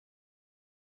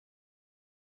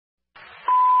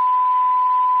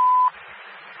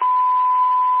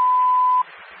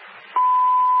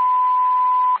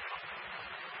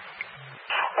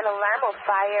alarm of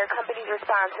fire. Company's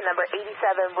response to number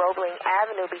 87 Roebling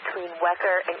Avenue between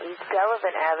Wecker and East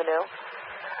Delavan Avenue.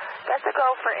 That's a go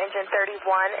for engine 31,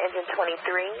 engine 23,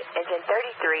 engine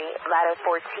 33, ladder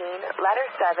 14, ladder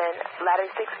 7, ladder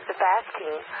 6 is the fast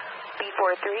team,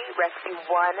 B43, rescue 1,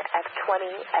 F20,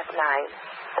 F9.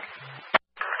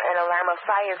 An alarm of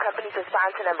fire. Company's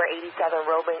response to number 87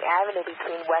 Roebling Avenue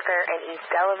between Wecker and East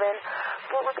Delavan.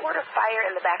 Will report a fire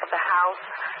in the back of the house.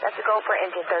 That's a go for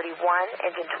engine 31,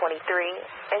 engine 23,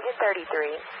 engine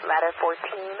 33, ladder 14,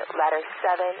 ladder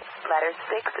 7, ladder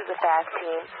 6 is the fast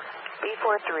team,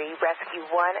 B43, rescue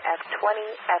 1, F20,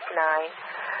 F9.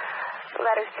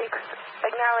 Ladder 6,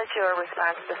 acknowledge your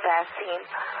response to the fast team.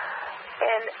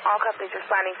 And all companies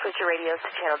responding, switch your radios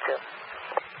to channel 2.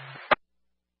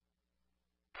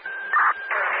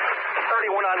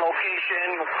 31 on location,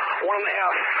 1.5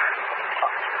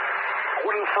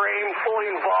 wooden frame, fully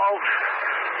involved.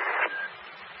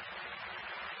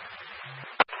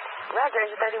 Roger,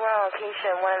 engine 31 on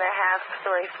location,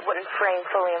 1.5-story wooden frame,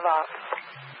 fully involved.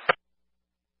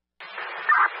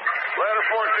 Ladder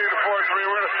 14 to 43,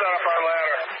 we're going to set up our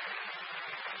ladder.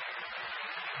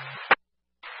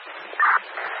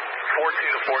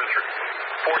 14 to 43.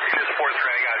 14 is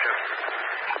 43, I got you.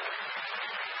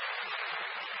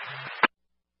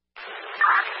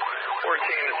 14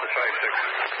 is the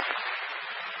 5-6.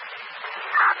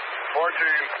 14.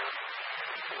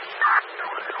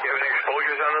 You have any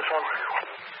exposures on this one?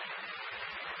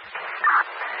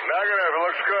 Negative, it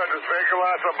looks good. Just vacant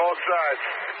lots on both sides.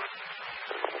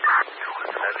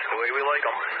 That's the way we like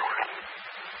them.